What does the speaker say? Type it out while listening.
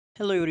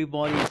Hello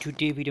everybody,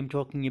 today I'm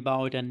talking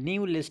about a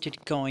new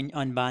listed coin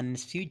on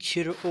Binance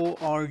Future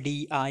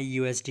ORDI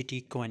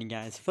USDT coin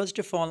guys. First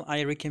of all,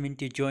 I recommend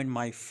to join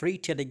my free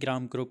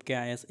Telegram group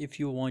guys if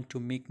you want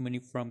to make money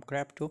from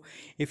crypto,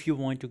 if you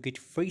want to get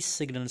free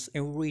signals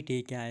every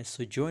day guys.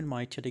 So join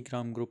my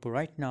Telegram group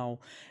right now.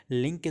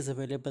 Link is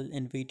available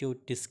in video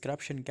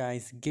description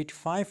guys. Get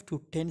 5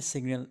 to 10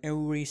 signal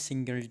every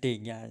single day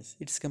guys.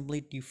 It's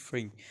completely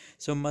free.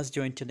 So must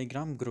join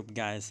Telegram group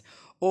guys.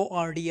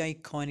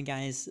 ORDI coin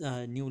guys,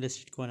 new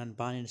listed coin on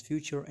Binance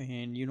Future,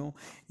 and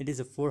it is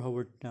a 4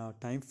 hour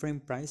time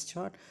frame price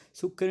chart.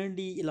 So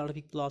currently a lot of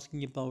people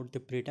asking about the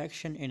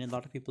prediction, and a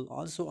lot of people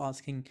also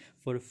asking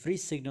for a free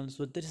signal.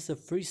 So this is a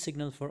free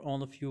signal for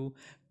all of you.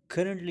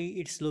 Currently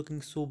it's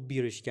looking so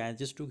bearish guys.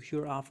 Just to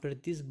hear, after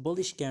this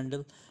bullish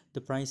candle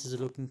the price is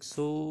looking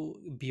so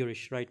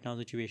bearish right now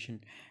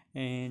situation,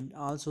 and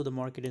also the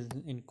market is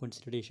in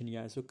consideration.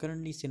 Yeah, so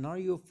currently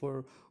scenario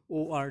for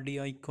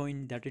ORDI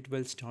coin that it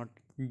will start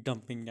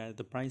dumping guys,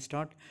 the price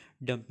start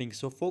dumping.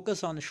 So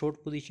focus on the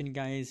short position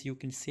guys. You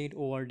can set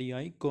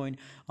ORDI coin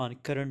on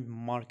current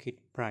market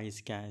price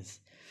guys.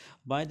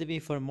 By the way,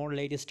 for more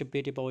latest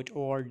update about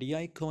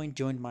ORDI coin,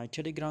 join my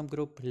Telegram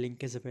group.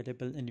 Link is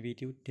available in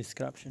video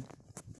description.